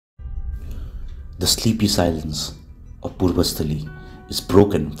The sleepy silence of Purbasthali is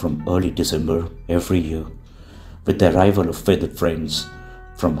broken from early December every year with the arrival of feathered friends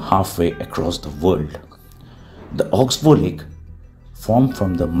from halfway across the world. The Oxbow Lake, formed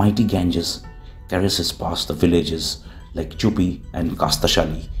from the mighty Ganges, caresses past the villages like Chupir and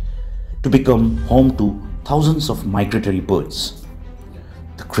Kasthashali to become home to thousands of migratory birds.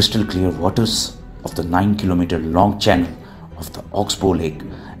 The crystal clear waters of the 9-kilometer long channel of the Oxbow Lake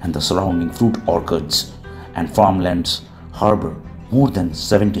and the surrounding fruit orchards and farmlands harbor more than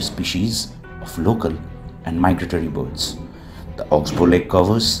 70 species of local and migratory birds. The Oxbow Lake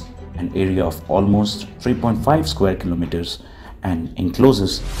covers an area of almost 3.5 square kilometers and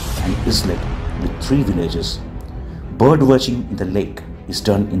encloses an islet with 3 villages. Bird watching in the lake is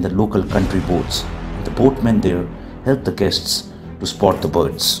done in the local country boats, and the boatmen there help the guests to spot the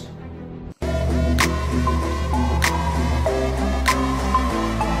birds.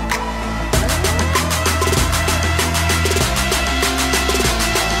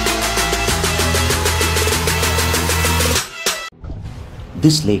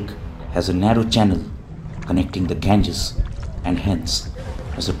 This lake has a narrow channel connecting the Ganges and hence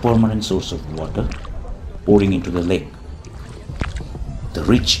has a permanent source of water pouring into the lake. The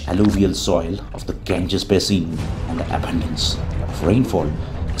rich alluvial soil of the Ganges basin and the abundance of rainfall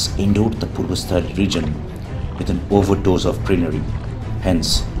has endowed the Pubasthali region with an overdose of greenery.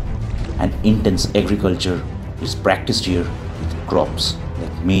 Hence, an intense agriculture is practiced here with crops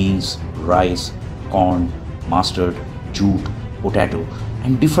like maize, rice, corn, mustard, jute, potato,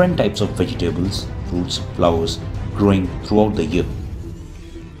 and different types of vegetables, fruits, flowers growing throughout the year.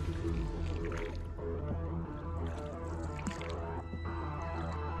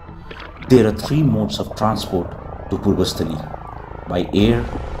 There are 3 modes of transport to Purbasthali. By air,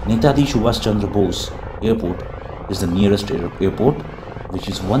 Netaji Subhash Chandra Bose Airport is the nearest airport, which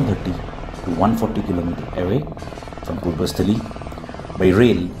is 130 to 140 km away from Purbasthali. By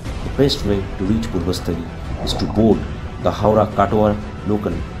rail, the best way to reach Purbasthali is to board the Howrah-Katwa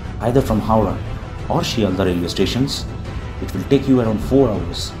local, either from Howrah or Shialda railway stations. It will take you around 4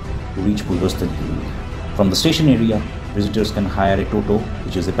 hours to reach Purbasthali. From the station area, visitors can hire a toto,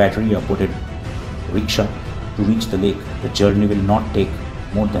 which is a battery-operated rickshaw, to reach the lake. The journey will not take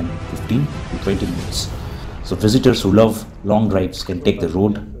more than 15 to 20 minutes. So visitors who love long drives can take the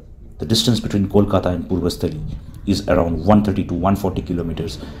road. The distance between Kolkata and Purbasthali is around 130 to 140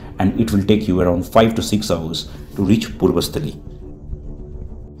 kilometers, and it will take you around 5 to 6 hours to reach Purbasthali.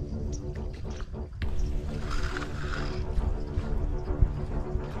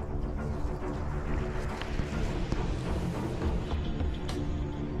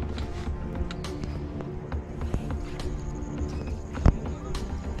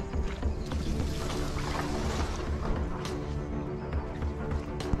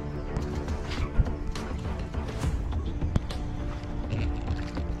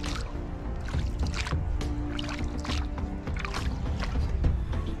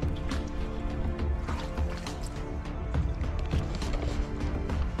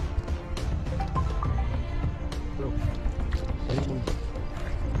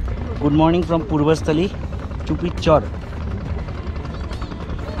 Good morning from Purbasthali चुपीर चौर।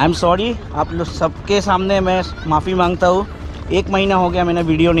 I am sorry, आप लोग सबके सामने मैं माफ़ी मांगता हूँ। 1 महीना हो गया मैंने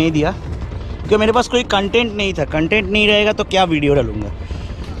वीडियो नहीं दिया क्योंकि मेरे पास कोई कंटेंट नहीं था। कंटेंट नहीं रहेगा तो क्या वीडियो डालूँगा।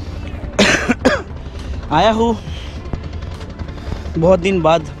 आया हूँ बहुत दिन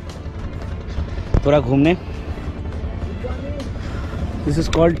बाद थोड़ा घूमने। दिस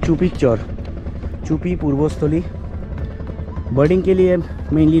इज़ कॉल्ड चुपीर चौर, चुपी पूर्वस्थली। बर्डिंग के लिए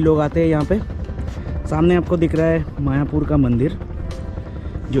मेनली लोग आते हैं यहाँ पे। सामने आपको दिख रहा है मायापुर का मंदिर,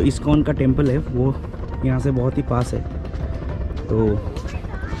 जो इस्कॉन का टेम्पल है, वो यहाँ से बहुत ही पास है। तो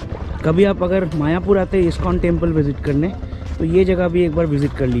कभी आप अगर मायापुर आते हैं इस्कॉन टेम्पल विज़िट करने, तो ये जगह भी एक बार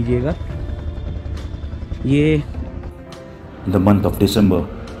विज़िट कर लीजिएगा। ये In the month of December,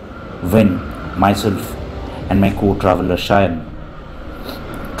 when myself and my co-traveler Shayan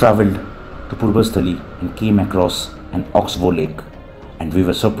traveled to Purbasthali and came across an Oxbow Lake, and we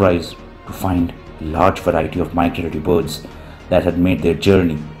were surprised to find a large variety of migratory birds that had made their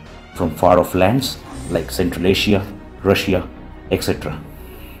journey from far-off lands like Central Asia, Russia, etc.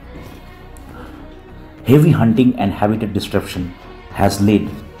 Heavy hunting and habitat disruption has led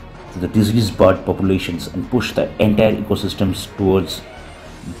to the diseased bird populations and pushed the entire ecosystems towards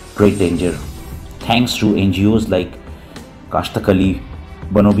great danger. Thanks to NGOs like Kasthashali,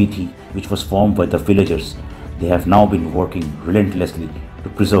 Banobithi, which was formed by the villagers, they have now been working relentlessly to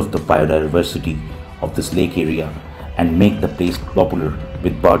preserve the biodiversity of this lake area and make the place popular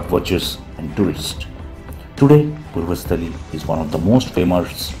with bird watchers and tourists. Today, Purbasthali is one of the most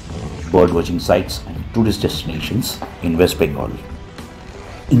famous birdwatching sites and tourist destinations in West Bengal.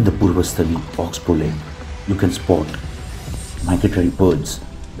 In the Purbasthali oxbow lane, you can spot migratory birds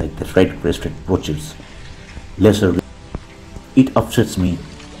like the red-crested poachers. It upsets me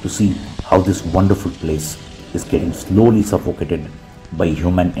to see how this wonderful place is getting slowly suffocated by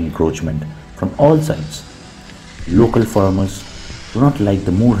human encroachment from all sides. Local farmers do not like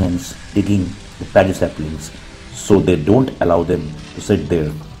the moorhens digging the paddy saplings, so they don't allow them to sit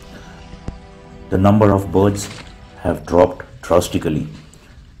there. The number of birds have dropped drastically.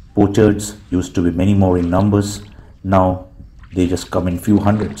 Poachers used to be many more in numbers, now they just come in few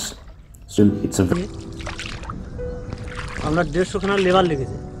hundreds. Still, it's a আমরা 150 খানা labour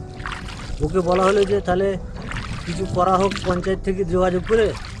লেগেছে ওকে বলা হলো যে তাহলে কিছু করা হোক পঞ্চায়েত থেকে যোগাযোগ করে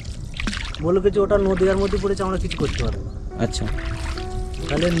বলে যে ওটা নদীর মধ্যে পড়েছে আমরা কিছু করতে পারবো না আচ্ছা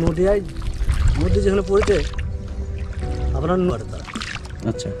তাহলে নদীর মধ্যে যেখানে পড়েছে আপনারা নড়তা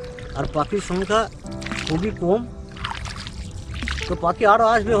আচ্ছা আর পাখির সংখ্যা খুবই কম তো পাখি আরও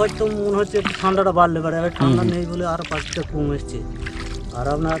আসবে হয়তো মনে হচ্ছে একটু ঠান্ডাটা বাড়লে পারে আর ঠান্ডা নেই বলে আরও পাখিটা কম এসছে আর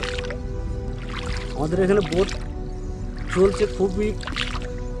আপনার আমাদের এখানে বোট চলছে খুবই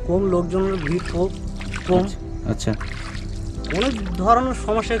কম লোকজনের ভিড় খুব কম আচ্ছা অনেক ধরনের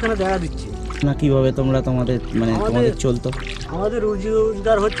সমস্যা এখানে দেখা দিচ্ছে না কিভাবে তোমরা তোমাদের মানে তোমাদের চলতো আমাদের রুজি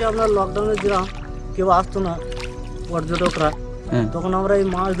রোজগার হচ্ছে আপনার লকডাউনে দিলাম কেউ আসতো না পর্যটকরা তখন আমরা এই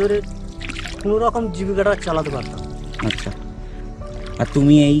মাছ ধরে কোনো রকম জীবিকাটা চালাতে পারতাম আচ্ছা আর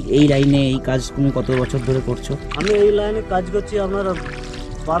তুমি এই লাইনে এই কাজ তুমি কত বছর ধরে করছো আমি এই লাইনে কাজ করছি আপনার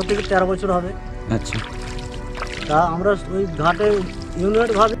 12 থেকে 13 বছর হবে আচ্ছা তা আমরা ওই ঘাটে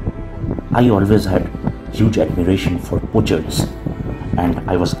ইউনিট ভাবে I always had huge admiration for poachers and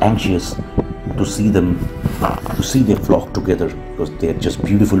I was anxious to see their flock together because they are just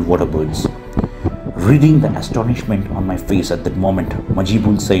beautiful water birds. Reading the astonishment on my face at that moment,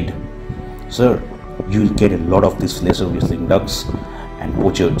 Majibul said, "Sir, you will get a lot of these lesser whistling ducks and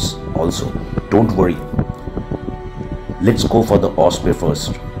poachers also. Don't worry. Let's go for the osprey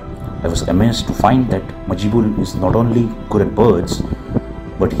first." I was amazed to find that Majibul is not only good at birds,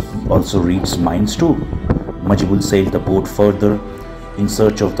 but he also reads minds too. Majibul sailed the boat further in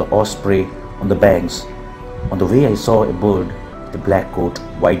search of the osprey on the banks. On the way I saw a bird with a black coat,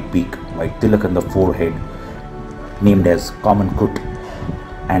 white beak, white tilak on the forehead, named as common kut,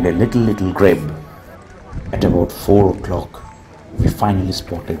 and a little grebe. At about 4 o'clock, we finally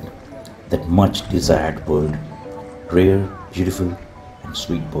spotted that much desired bird, rare, beautiful and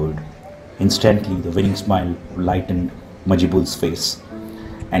sweet bird. Instantly the winning smile lightened Majibul's face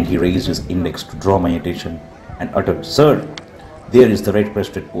and he raised his index to draw my attention and uttered, "Sir, there is the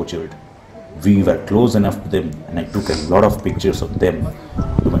red-crested poacher." We were close enough to them and I took a lot of pictures of them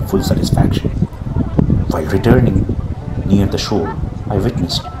to my full satisfaction. While returning near the shore, I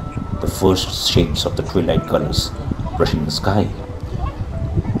witnessed the first shades of the twilight colors brushing the sky.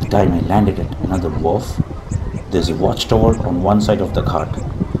 The time I landed at another wharf, there's a watchtower on one side of the ghat,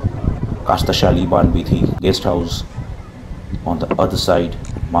 Kasthashali Banbithi guest house on the other side,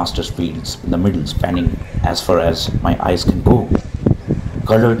 master's fields in the middle spanning as far as my eyes can go.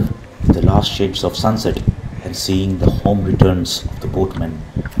 Colored with the last shades of sunset and seeing the home returns of the boatmen,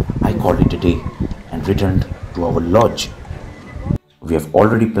 I called it a day and returned to our lodge. We have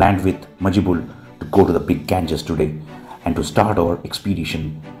already planned with Majibul to go to the big Ganges today and to start our expedition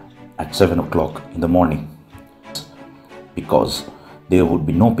at 7 o'clock in the morning because there would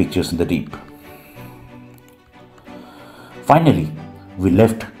be no pictures in the deep. Finally, we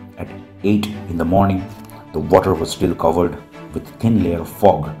left at 8 in the morning. The water was still covered with a thin layer of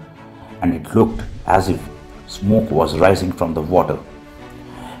fog and it looked as if smoke was rising from the water.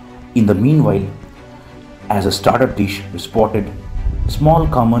 In the meanwhile, as a starter dish, we spotted small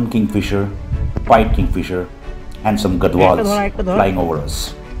common kingfisher, white kingfisher and some gadwals flying over us.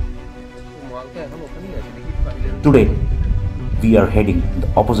 Today, we are heading in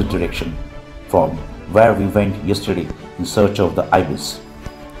the opposite direction from where we went yesterday in search of the ibis.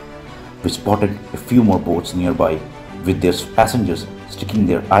 We spotted a few more boats nearby with their passengers sticking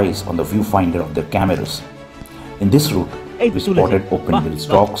their eyes on the viewfinder of their cameras. In this route, we spotted open-bill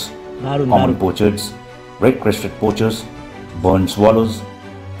storks, common poachers, red-crested poachers, burned swallows,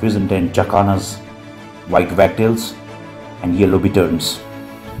 pheasant and chacanas, white wagtails, and yellow bitterns.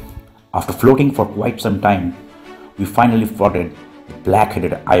 After floating for quite some time, we finally spotted the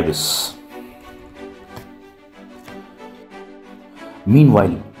black-headed ibis.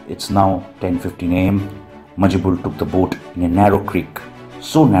 Meanwhile, it's now 10:15 am. Majibul took the boat in a narrow creek,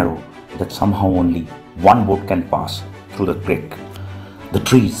 so narrow that somehow only one boat can pass through the creek. The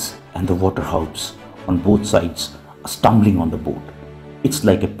trees and the water house on both sides are stumbling on the boat, It's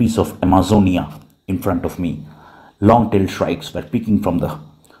like a piece of Amazonia in front of me. Long-tailed shrikes were peeking from the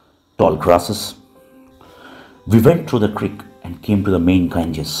tall grasses. We went through the creek and came to the main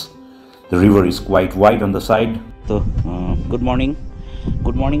Ganges. The river is quite wide on the side. तो good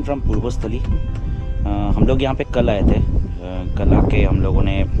morning from Purbasthali. हम लोग यहाँ पे कल आए थे। कल आके हम लोगों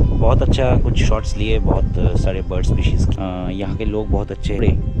ने बहुत अच्छा कुछ शॉट्स लिए, बहुत सारे बर्ड स्पीशीज़। यहाँ के लोग बहुत अच्छे।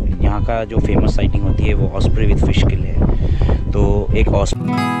 यहाँ का जो फेमस साइटिंग होती है वो ऑस्प्रे विथ फिश के लिए है। तो एक